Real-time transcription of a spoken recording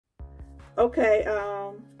Okay.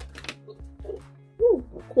 A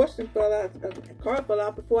question fell out. A card fell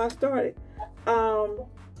out before I started.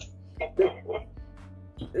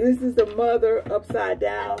 This is the mother upside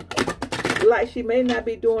down. Like she may not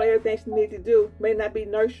be doing everything she needs to do. May not be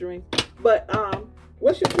nurturing. But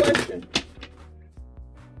what's your question?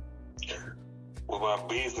 Will my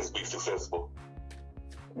business be successful?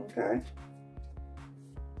 Okay.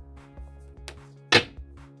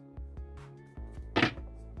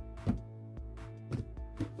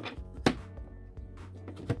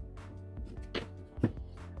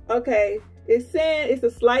 Okay, it's saying it's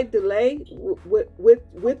a slight delay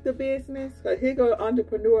with the business. Cause here go the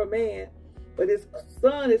entrepreneur man, but his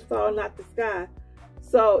sun is falling out the sky,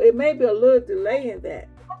 so it may be a little delay in that.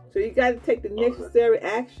 So you got to take the necessary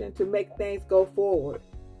action to make things go forward.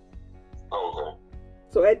 Okay.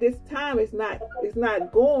 So at this time, it's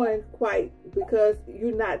not going quite because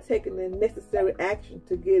you're not taking the necessary action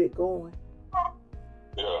to get it going.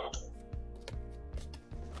 Yeah.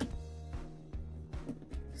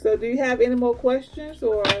 So do you have any more questions,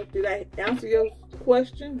 or did I answer your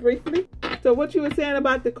question briefly? So what you were saying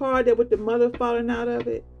about the car that with the mother falling out of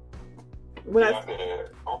it? When only thing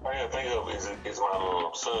I think of is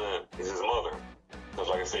my son, is his mother. Because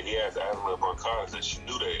like I said, he has asthma and bronchitis, and she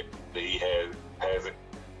knew that he has it.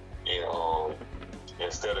 And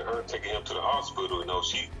instead of her taking him to the hospital,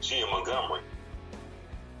 she in Montgomery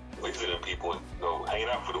visiting people, hanging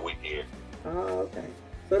out for the weekend. Oh, okay.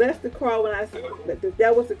 So that's the car when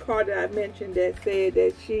that was the car that I mentioned that said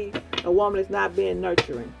that a woman is not being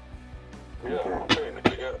nurturing. Yeah, okay.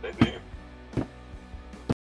 They did.